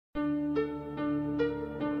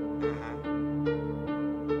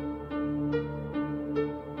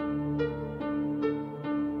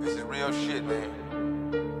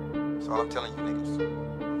I'm telling you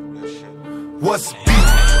niggas. Real shit. What's beef?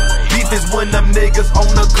 Beef is when them niggas on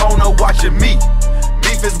the corner watching me.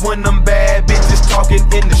 Beef is when them bad bitches talking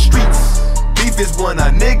in the streets. Beef is when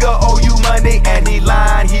a nigga owe you money and he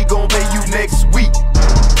lying, he gon' pay you next week.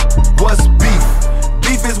 What's beef?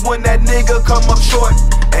 Beef is when that nigga come up short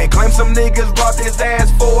and claim some niggas robbed his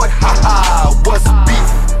ass for it. Ha ha, what's beef?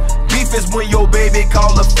 Beef is when your baby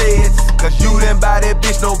call the feds, cause you didn't buy that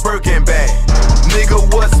bitch no Birkin bag. Nigga,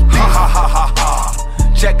 what's beef? Ha ha ha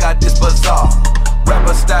ha. Check out this bazaar.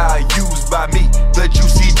 Rapper style used by me, the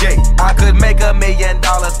Juicy J. I could make $1 million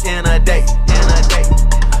in a day.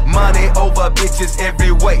 Money over bitches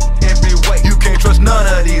every way. You can't trust none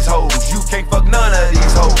of these hoes. You can't fuck none of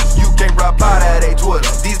these hoes. You can't reply to they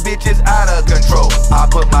Twitter. These bitches out of control. I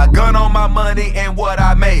put my gun on my money and what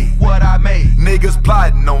I made. Niggas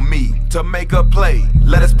plotting on me to make a play.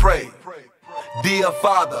 Let us pray. Dear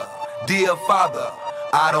Father,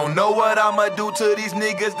 I don't know what I'ma do to these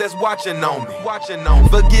niggas that's watching on me.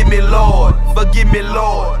 Forgive me, Lord,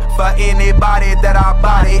 for anybody that I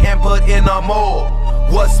body and put in a morgue.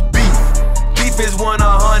 What's beef? Beef is when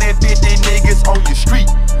 150 niggas on your street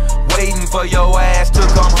waiting for your ass to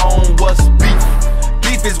come home. What's beef?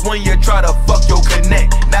 Beef is when you try to fuck your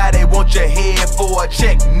connect. Now they want your head for a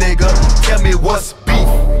check, nigga. Tell me what's beef?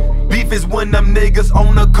 Beef is when them niggas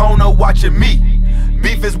on the corner watching me.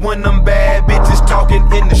 Beef is when them bad bitches talking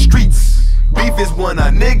in the streets. Beef is when a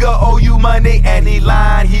nigga owe you money and he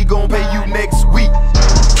lying, he gon' pay you next week.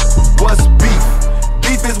 What's beef?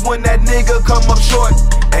 Beef is when that nigga come up short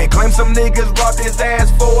and claim some niggas robbed his ass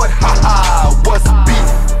for it. Ha ha, what's beef?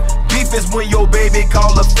 Beef is when your baby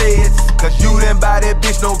call the feds, cause you didn't buy that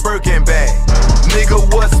bitch no Birkin bag.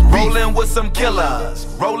 Nigga, what's beef? Rollin' with some killers,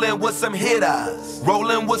 rollin' with some hitters,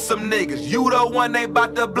 rollin' with some niggas. You the one they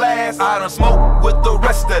bout to blast. I done smoke with the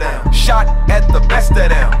rest of them, shot at the best of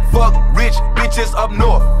them. Fuck rich bitches up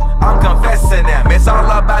north, I'm confessing them. It's all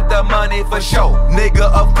about the money for sure,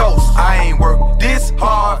 nigga, of course. I ain't worked this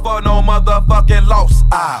hard for no motherfucking loss.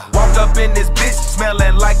 I walked up in this bitch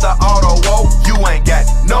smelling like the auto woe. You ain't got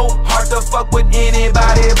no heart to fuck with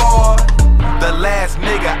anybody, boy. The last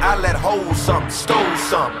nigga I let hold something, stole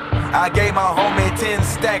something. I gave my homie 10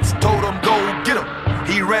 stacks, told him go get him.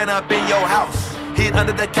 He ran up in your house, hid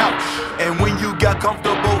under the couch, and when you got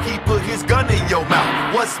comfortable, he put his gun in your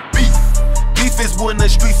mouth. What's beef? Beef is when the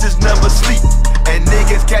streets is never sleep and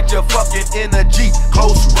niggas catch a fucking in a Jeep.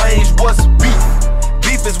 Close range, what's beef?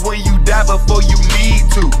 Beef is when you die before you need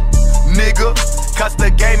to, nigga, cause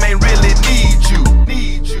the game ain't really need you.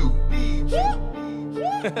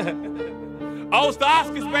 Oh, it's the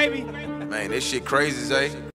Oscars, baby. Man, this shit crazy, Zay.